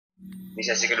Di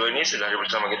sesi kedua ini sudah ada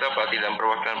bersama kita pelatih dan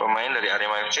perwakilan pemain dari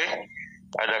Arema FC.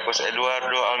 Ada Coach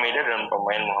Eduardo Almeida dan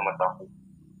pemain Muhammad Taufik.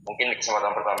 Mungkin di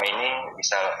kesempatan pertama ini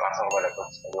bisa langsung kepada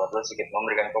Coach Eduardo sedikit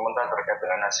memberikan komentar terkait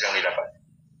dengan hasil yang didapat.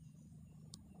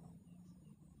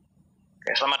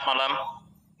 Selamat malam.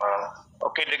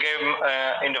 Okay, the game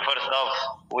in the first half,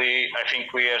 I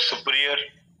think we are superior.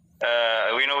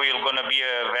 We know we're gonna be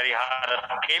a very hard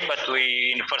game, but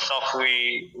in the first half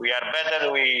we are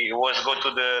better. We was go to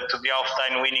the half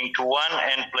time winning 2-1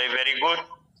 and play very good.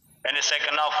 And the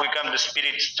second half we come the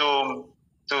spirits to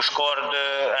score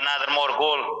another more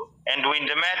goal and win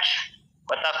the match.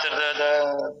 But after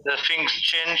the things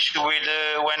change with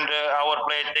when our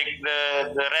player take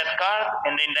the red card,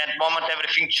 and in that moment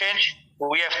everything changed.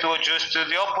 We have to adjust to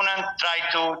the opponent, try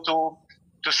to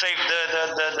save the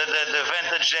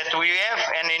advantage that we have,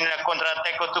 and in a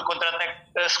counter-attack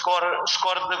score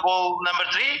the goal number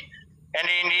 3. And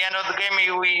in the end of the game,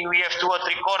 we have 2 or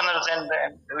 3 corners, and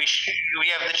we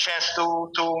have the chance to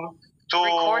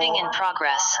recording in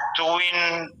progress to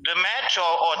win the match,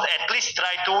 or at least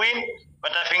try to win.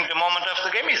 But I think the moment of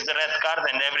the game is the red card,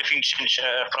 and everything changed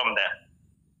from there.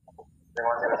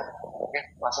 Terima kasih. Oke,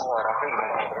 langsung ke Raffi.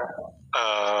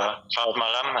 Selamat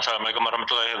malam, Assalamualaikum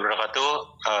warahmatullahi wabarakatuh.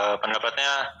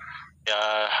 Pendapatnya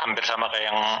ya hampir sama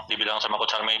kayak yang dibilang sama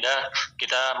Coach Almeida.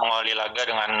 Kita mengawali laga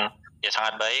dengan ya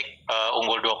sangat baik,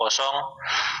 unggul 2-0.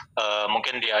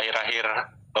 Mungkin di akhir-akhir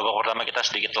babak pertama kita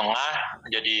sedikit lengah,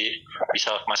 jadi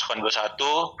bisa masukkan 2-1.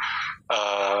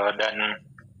 Dan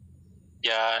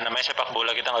ya namanya sepak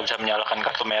bola, kita nggak bisa menyalahkan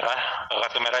kartu merah.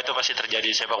 Kartu merah itu pasti terjadi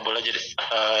di sepak bola, jadi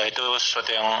itu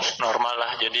sesuatu yang normal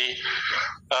lah. Jadi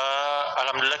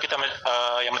alhamdulillah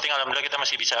yang penting alhamdulillah kita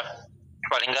masih bisa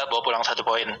paling nggak bawa pulang 1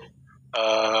 poin.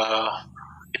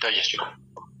 Itu aja cukup.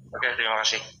 Oke, terima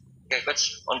kasih. Oke,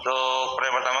 Coach, untuk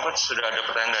pertanyaan pertama Coach sudah ada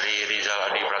pertanyaan dari Rizal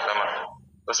Adi Pratama.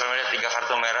 Coach melihat 3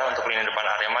 kartu merah untuk lini depan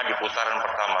Arema di putaran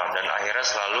pertama dan akhirnya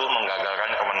selalu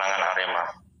menggagalkan kemenangan Arema.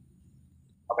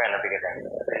 Apa yang Anda pikirkan?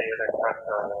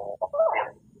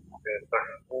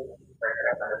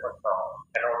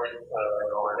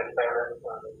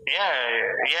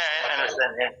 Yeah, I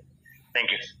understand. Yeah,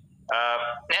 thank you.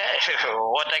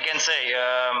 What I can say,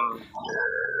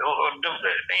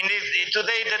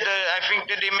 today I think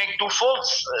that they make 2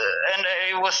 faults, and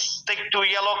it was take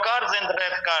 2 yellow cards and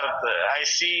red card. I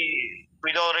see,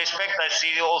 with all respect, I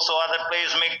see also other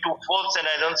players make 2 faults, and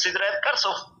I don't see the red card.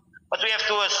 So, but we have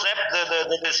to accept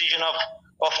the decision of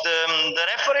the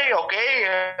referee. Okay,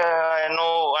 I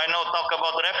know talk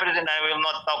about the referees, and I will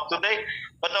not talk today.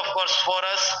 But of course, for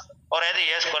us already,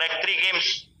 yes, correct, 3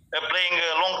 games. Playing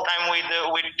a long time with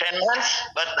 10 months,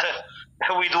 but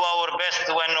we do our best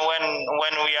when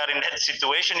we are in that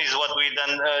situation. Is what we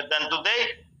done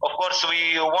today. Of course,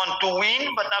 we want to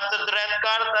win, but after the red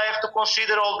card, I have to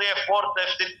consider all the effort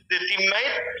that the team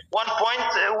made. 1 point,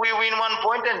 we win 1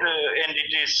 point, and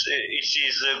it is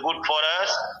good for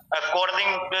us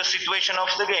according to the situation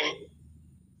of the game.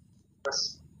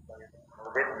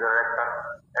 Did the red card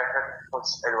affect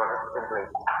Coach Eduardo play?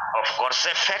 Of course,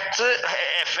 affect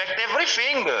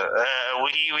everything.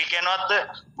 We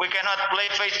cannot play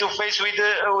face to face with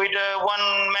 1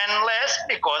 man less,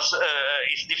 because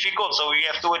it's difficult. So we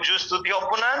have to adjust to the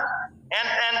opponent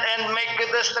and make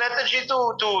the strategy to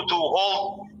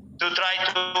hold, to try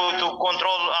to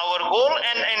control our goal,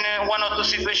 and in 1 or 2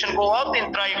 situations go out and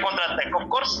try counter-attack. Of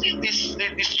course,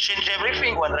 this change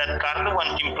everything. 1 red card,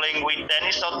 1 team playing with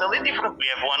 10 is totally different. We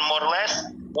have 1 more less,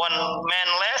 1 man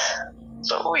less.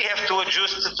 So we have to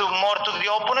adjust more to the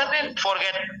opponent and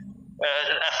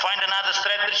find another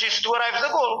strategies to arrive the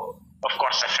goal. Of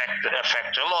course, affect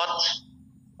a lot.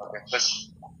 Oke, terus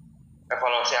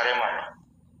evaluasi Arema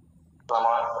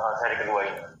selama seri kedua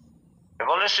ini.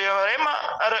 Evaluation Arema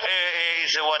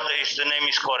is what is the name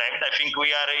is correct. I think we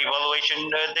are evaluation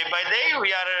day by day.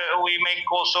 We make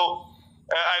also.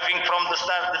 I think from the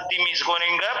start the team is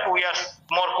going up. We are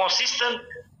more consistent.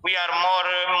 We are more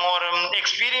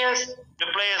experienced. The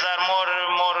players are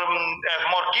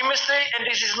more chemistry, and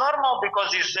this is normal,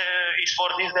 because it's for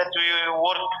this that we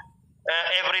work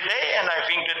every day. And I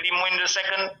think the team in the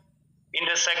second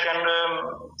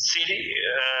city,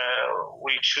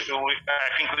 I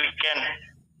think we can.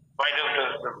 By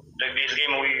this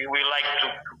game, we like to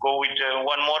go with 1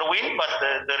 more win, but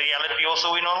the reality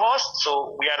also we not lost.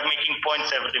 So we are making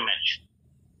points every match.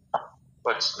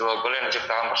 Coach, 2 gol yang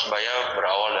diciptakan Persebaya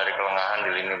berawal dari kelengahan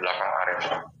di lini belakang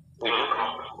Arema.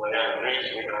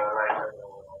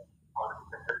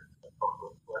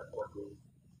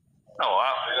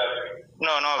 No,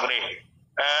 agree.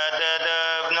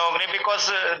 Agree, because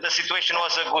the situation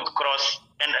was a good cross,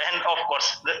 and of course,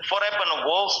 for happen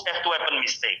goals have to happen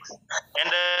mistakes. And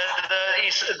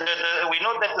we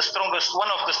know that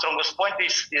one of the strongest point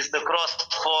is the cross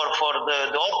for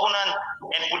the opponent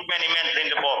and put many men in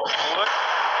the box.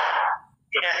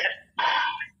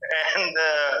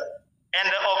 And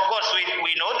of course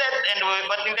we know that,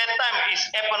 but in that time it's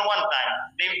happened one time.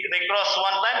 They cross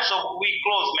one time, so we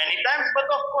close many times.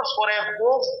 But of course, for have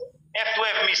goals, have to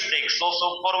have mistakes.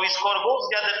 Also, for we score goals,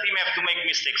 the other team have to make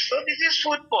mistakes. So this is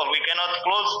football. We cannot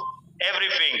close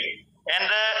everything. And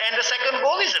the second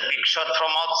goal is a big shot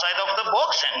from outside of the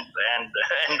box, and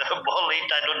the ball hit.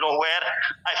 I don't know where.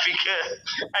 I think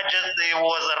it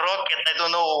was a rocket. I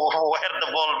don't know where the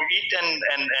ball hit,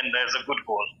 and there's a good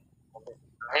goal.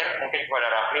 Terakhir mungkin kepada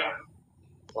Rafli.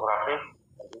 Rafli,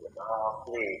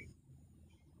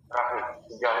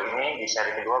 sejauh ini di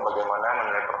seri kedua bagaimana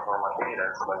menilai performa tim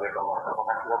dan sebagai pemain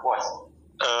apakah sudah puas?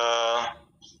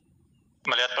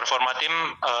 Melihat performa tim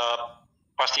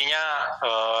pastinya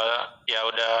ya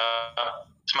udah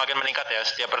semakin meningkat ya.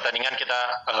 Setiap pertandingan kita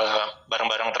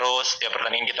bareng-bareng terus, setiap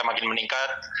pertandingan kita makin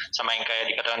meningkat, sama yang kayak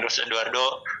dikatakan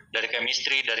Eduardo, dari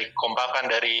chemistry, dari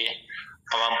kompakan, dari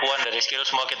kemampuan, dari skill,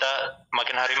 semua kita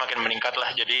makin hari makin meningkat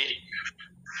lah. Jadi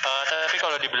tapi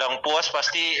kalau dibilang puas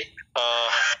pasti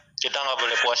kita nggak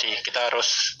boleh puas sih. Kita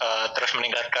harus terus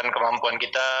meningkatkan kemampuan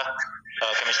kita,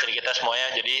 chemistry kita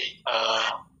semuanya. Jadi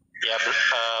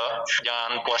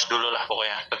jangan puas dulu lah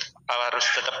pokoknya. Harus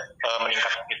tetap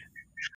meningkat gitu.